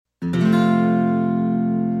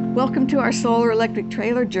Welcome to our solar electric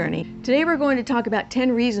trailer journey. Today we're going to talk about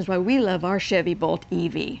 10 reasons why we love our Chevy Bolt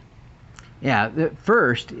EV. Yeah, the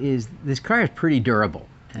first is this car is pretty durable.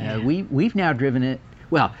 We've now driven it,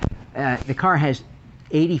 the car has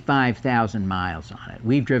 85,000 miles on it.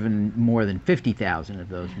 We've driven more than 50,000 of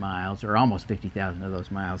those miles, or almost 50,000 of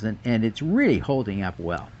those miles, and it's really holding up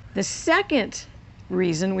well. The second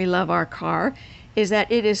reason we love our car is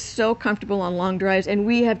that it is so comfortable on long drives, and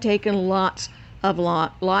we have taken lots and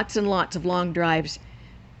lots of long drives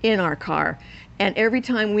in our car. And every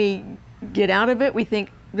time we get out of it, we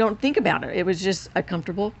don't think about it. It was just a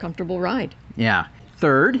comfortable ride. Yeah.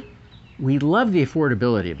 Third, we love the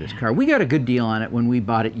affordability of this car. We got a good deal on it when we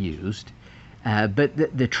bought it used. But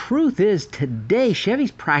the truth is, today, Chevy's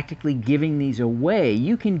practically giving these away.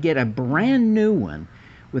 You can get a brand new one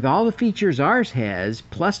with all the features ours has,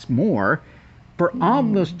 plus more, for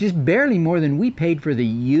almost just barely more than we paid for the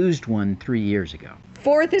used one 3 years ago.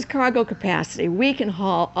 Fourth is cargo capacity. We can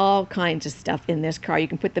haul all kinds of stuff in this car. You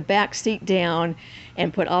can put the back seat down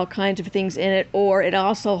and put all kinds of things in it, or it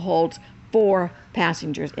also holds 4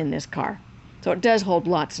 passengers in this car. So it does hold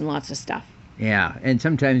lots and lots of stuff. Yeah, and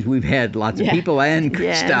sometimes we've had lots of people and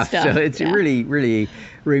stuff, so it's really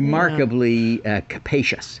remarkably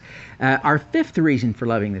capacious. Our fifth reason for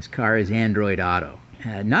loving this car is Android Auto.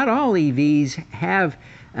 Not all EVs have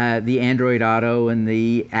the Android Auto and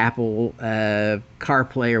the Apple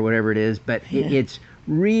CarPlay or whatever it is, but it's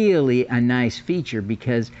really a nice feature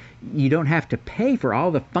because you don't have to pay for all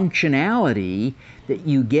the functionality that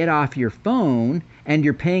you get off your phone and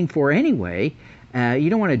you're paying for anyway. You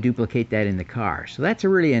don't want to duplicate that in the car. So that's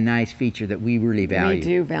really a nice feature that we really value. We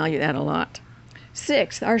do value that a lot.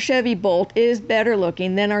 Sixth, our Chevy Bolt is better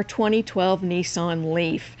looking than our 2012 Nissan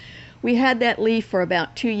Leaf. We had that Leaf for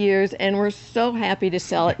about 2 years, and we're so happy to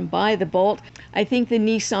sell it and buy the Bolt. I think the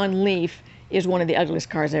Nissan Leaf is one of the ugliest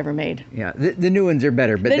cars ever made. Yeah, the new ones are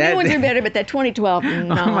better. But new ones are better, but that 2012,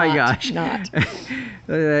 not. Oh my gosh. Not.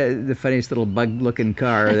 The funniest little bug-looking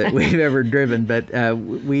car that we've ever driven, but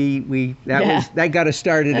that got us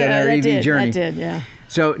started on our EV journey. That did, yeah.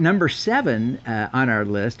 So number 7 on our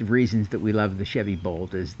list of reasons that we love the Chevy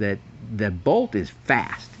Bolt is that the Bolt is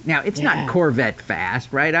fast. Now, it's not Corvette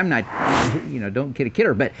fast, right? I'm not, don't kid a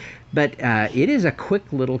kidder, but it is a quick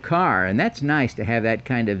little car, and that's nice to have that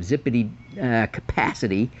kind of zippity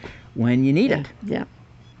capacity when you need it. Yeah.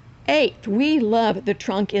 8th, we love the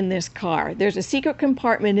trunk in this car. There's a secret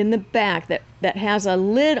compartment in the back that has a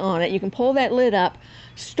lid on it. You can pull that lid up,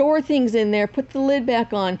 store things in there, put the lid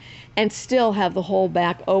back on, and still have the whole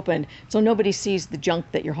back opened so nobody sees the junk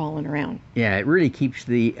that you're hauling around. Yeah, it really keeps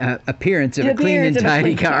the appearance of a clean and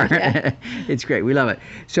tidy car. It's great. We love it.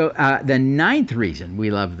 So the 9th reason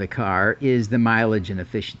we love the car is the mileage and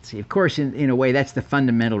efficiency. Of course, in a way, that's the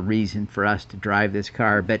fundamental reason for us to drive this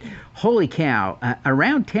car. But holy cow,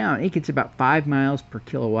 around town, it gets about 5 miles per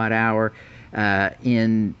kilowatt hour.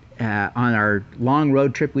 On our long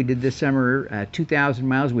road trip we did this summer, 2,000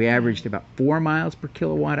 miles, we averaged about 4 miles per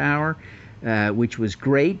kilowatt hour, which was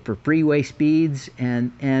great for freeway speeds,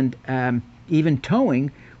 and even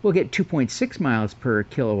towing, we'll get 2.6 miles per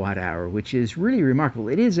kilowatt hour, which is really remarkable.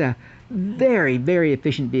 It is a very, very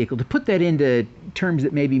efficient vehicle. To put that into terms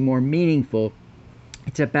that may be more meaningful,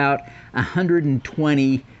 it's about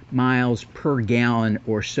 120 miles per gallon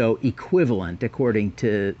or so equivalent, according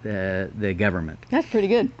to the government. That's pretty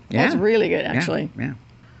good. Yeah. That's really good, actually. Yeah.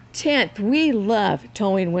 10th, we love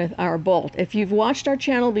towing with our Bolt. If you've watched our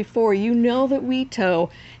channel before, you know that we tow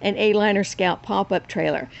an A-Liner Scout pop-up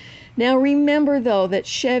trailer. Now remember, though, that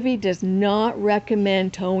Chevy does not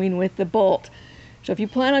recommend towing with the Bolt. So if you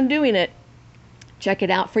plan on doing it, check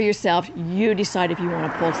it out for yourself. You decide if you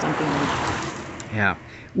want to pull something or not. Yeah.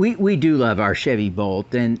 We do love our Chevy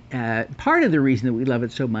Bolt, and part of the reason that we love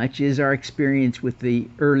it so much is our experience with the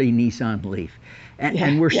early Nissan Leaf.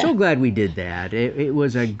 And we're so glad we did that. It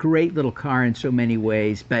was a great little car in so many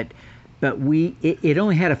ways, but it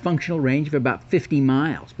only had a functional range of about 50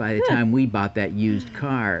 miles by the time we bought that used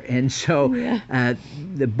car. And so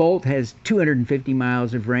the Bolt has 250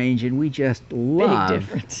 miles of range, and we just love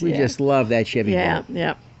that Chevy Bolt.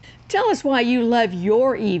 Yeah. Tell us why you love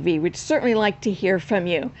your EV. We'd certainly like to hear from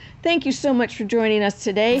you. Thank you so much for joining us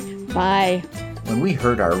today. Bye. When we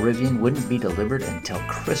heard our Rivian wouldn't be delivered until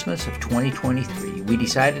Christmas of 2023, we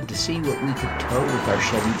decided to see what we could tow with our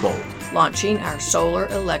Chevy Bolt, launching our solar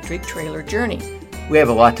electric trailer journey. We have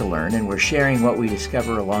a lot to learn, and we're sharing what we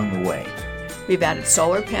discover along the way. We've added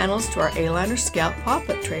solar panels to our A-Liner Scout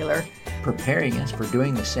pop-up trailer, preparing us for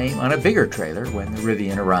doing the same on a bigger trailer when the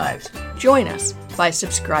Rivian arrives. Join us by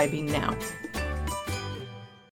subscribing now.